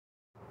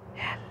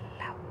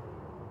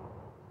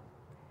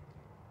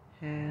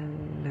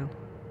Hello.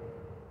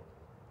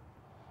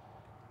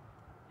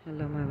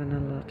 Hello, my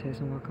vanilla lattes,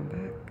 and welcome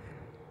back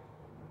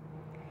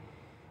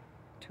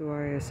to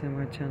our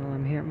ASMR channel.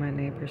 I'm here at my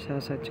neighbor's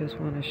house. I just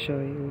want to show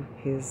you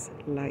his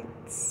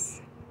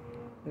lights.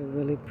 They're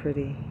really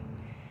pretty.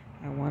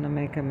 I want to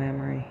make a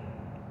memory.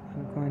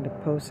 I'm going to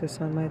post this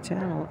on my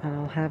channel and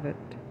I'll have it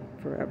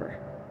forever.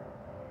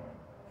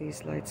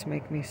 These lights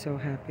make me so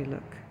happy.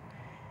 Look.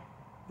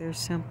 They're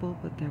simple,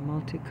 but they're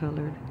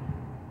multicolored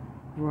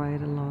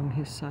right along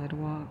his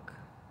sidewalk.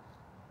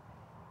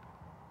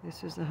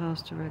 This is the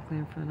house directly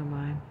in front of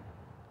mine.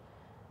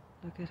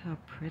 Look at how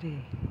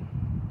pretty.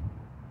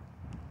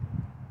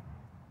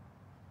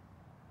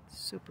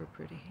 Super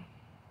pretty.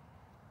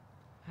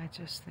 I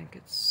just think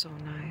it's so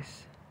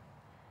nice.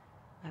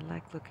 I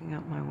like looking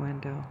out my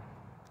window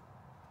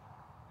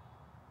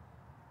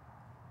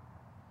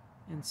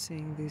and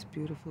seeing these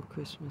beautiful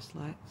Christmas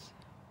lights.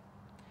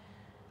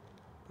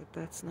 But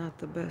that's not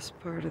the best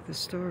part of the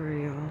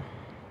story, y'all.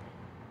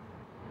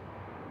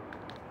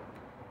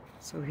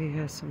 So he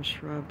has some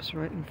shrubs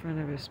right in front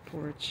of his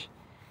porch,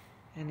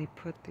 and he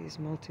put these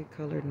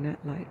multicolored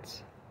net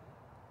lights.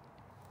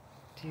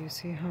 Do you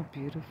see how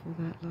beautiful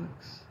that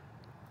looks?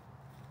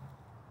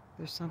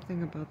 There's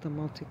something about the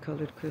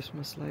multicolored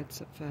Christmas lights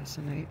that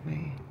fascinate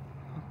me.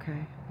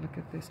 Okay, look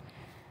at this.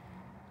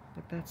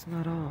 But that's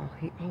not all.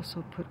 He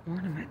also put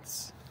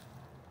ornaments.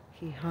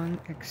 He hung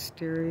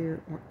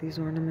exterior, these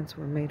ornaments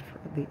were made for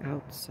the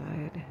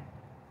outside.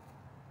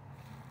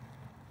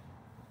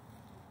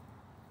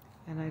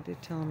 And I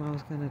did tell him I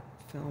was going to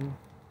film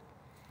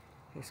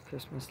his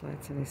Christmas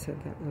lights, and he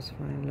said that was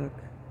fine.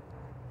 Look,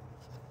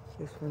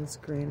 this one's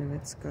green and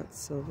it's got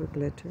silver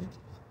glitter.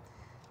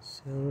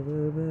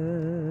 Silver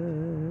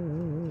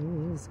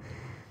bells,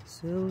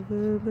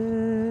 silver bells,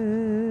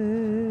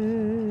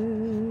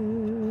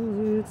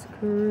 it's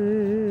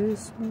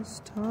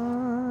Christmas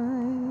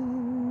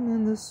time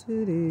in the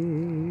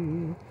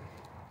city.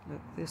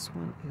 Look, this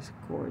one is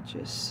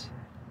gorgeous.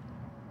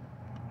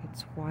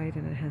 It's white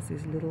and it has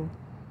these little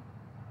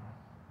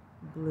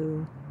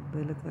blue,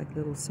 they look like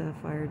little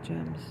sapphire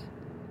gems,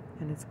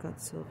 and it's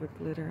got silver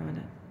glitter on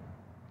it.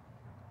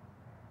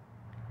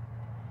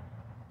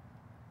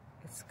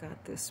 It's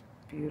got this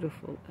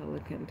beautiful,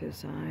 elegant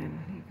design,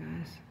 you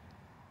guys.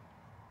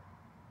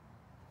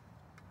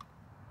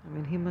 I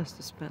mean, he must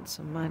have spent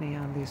some money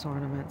on these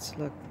ornaments.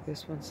 Look,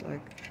 this one's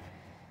like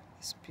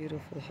this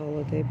beautiful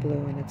holiday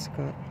blue, and it's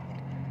got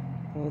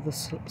all the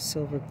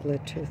silver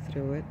glitter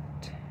through it.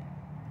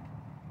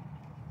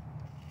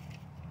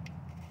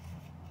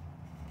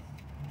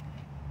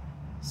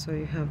 So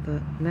you have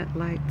the net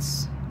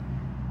lights,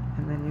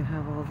 and then you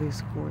have all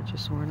these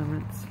gorgeous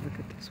ornaments. Look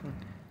at this one.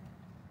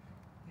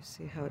 You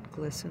see how it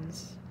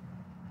glistens?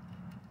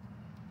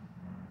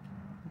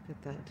 Look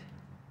at that.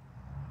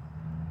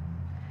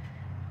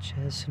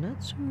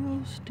 Chestnuts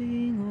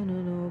roasting on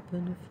an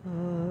open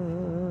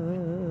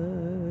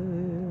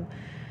fire,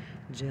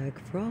 Jack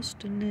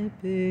Frost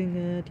nipping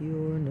at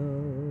your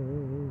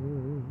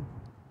nose,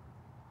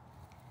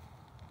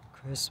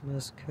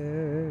 Christmas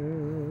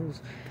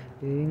carols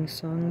being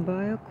sung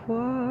by a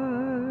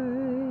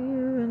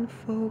choir, and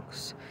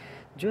folks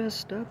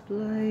dressed up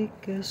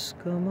like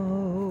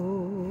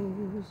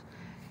Eskimos.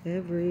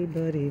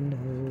 Everybody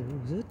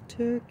knows a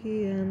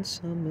turkey and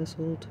some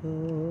mistletoe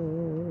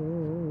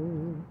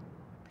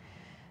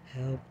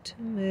help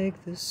to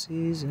make the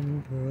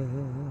season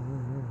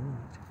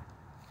bright.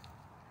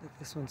 Look,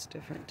 this one's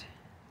different.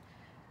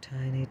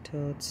 Tiny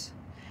tots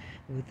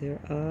with their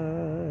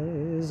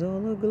eyes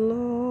all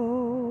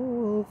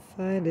aglow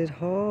find it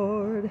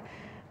hard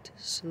to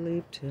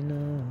sleep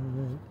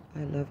tonight.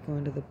 I love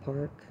going to the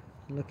park,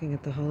 looking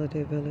at the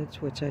holiday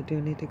village, which I do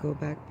need to go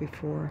back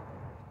before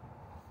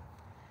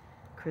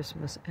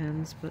Christmas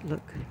ends. But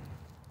look,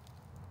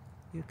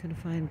 you can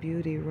find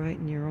beauty right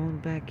in your own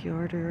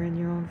backyard or in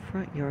your own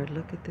front yard.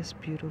 Look at this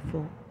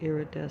beautiful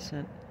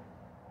iridescent,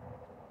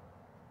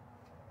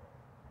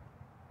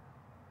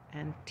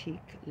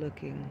 antique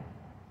looking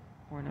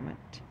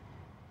ornament.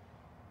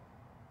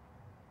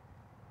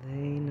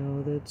 They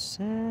know that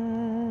Santa's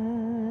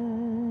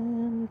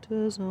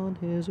on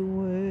his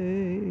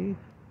way.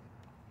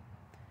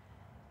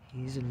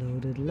 He's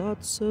loaded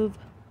lots of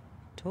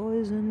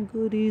toys and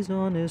goodies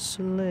on his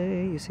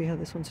sleigh. You see how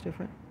this one's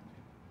different?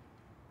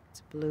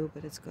 It's blue,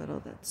 but it's got all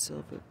that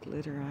silver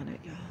glitter on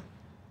it, y'all.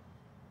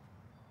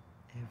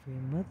 Every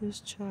mother's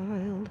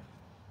child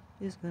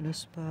is gonna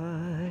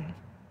spy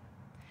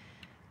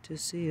to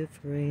see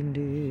if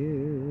reindeer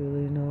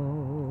really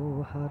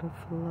know how to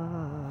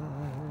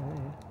fly.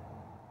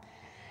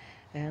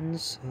 And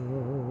so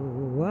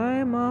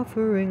I'm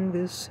offering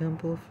this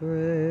simple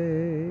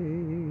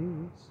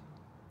phrase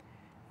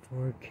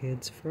for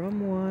kids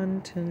from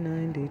 1 to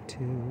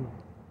 92.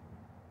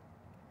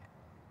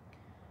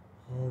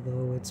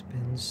 Although it's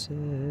been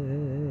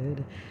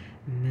said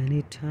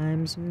many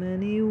times,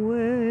 many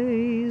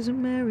ways,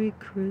 Merry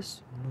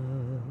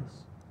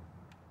Christmas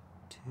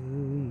to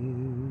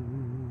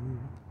you.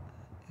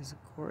 That is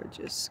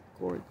gorgeous,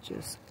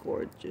 gorgeous,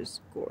 gorgeous,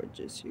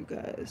 gorgeous, you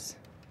guys.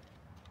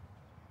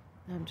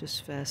 I'm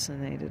just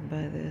fascinated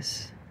by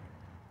this.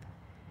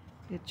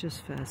 It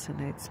just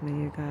fascinates me,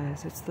 you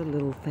guys. It's the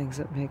little things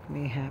that make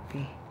me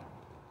happy.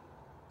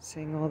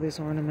 Seeing all these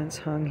ornaments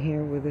hung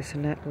here with this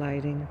net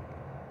lighting.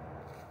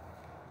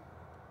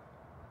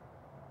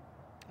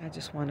 I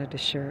just wanted to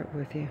share it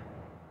with you.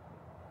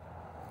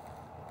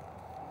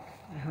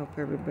 I hope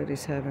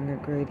everybody's having a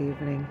great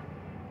evening.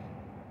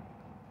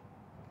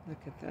 Look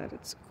at that,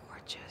 it's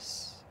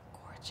gorgeous,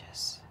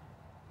 gorgeous.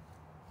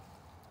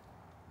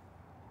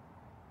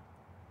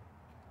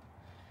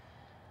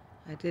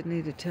 I did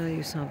need to tell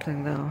you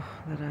something though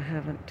that I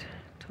haven't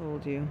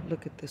told you.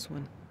 Look at this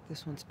one.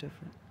 This one's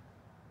different.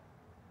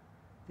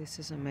 This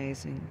is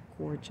amazing,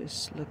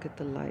 gorgeous. Look at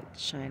the light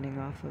shining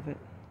off of it.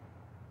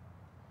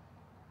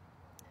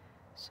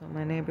 So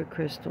my neighbor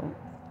Crystal,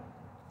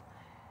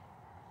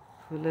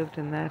 who lived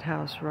in that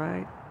house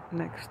right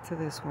next to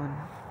this one,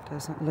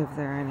 doesn't live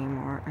there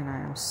anymore, and I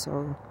am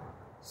so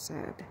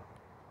sad.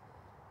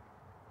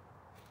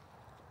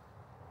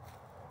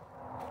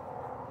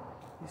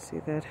 You see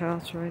that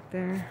house right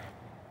there?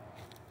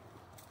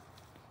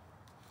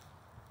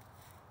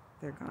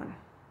 They're gone.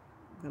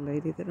 The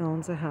lady that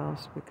owns the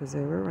house, because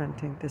they were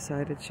renting,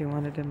 decided she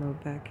wanted to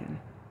move back in.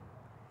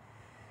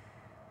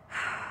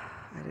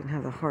 I didn't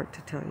have the heart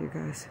to tell you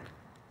guys.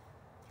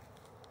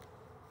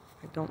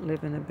 I don't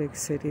live in a big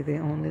city. They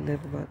only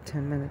live about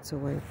 10 minutes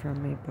away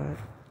from me, but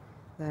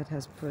that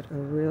has put a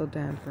real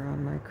damper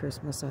on my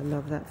Christmas. I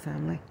love that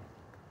family.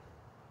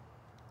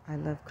 I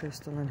love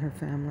Crystal and her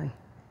family.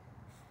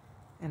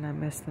 And I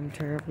miss them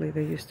terribly.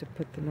 They used to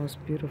put the most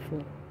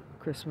beautiful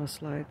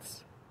Christmas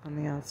lights on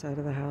the outside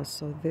of the house.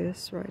 So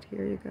this right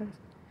here, you guys,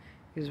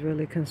 is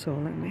really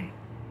consoling me.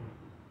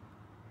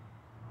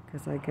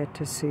 Because I get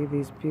to see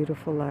these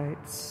beautiful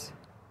lights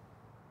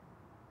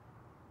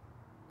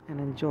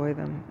and enjoy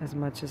them as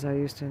much as I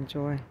used to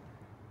enjoy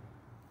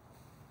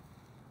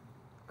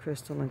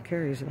Crystal and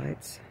Carrie's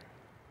lights.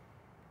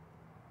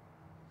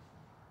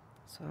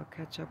 So I'll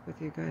catch up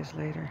with you guys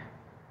later.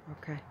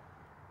 Okay.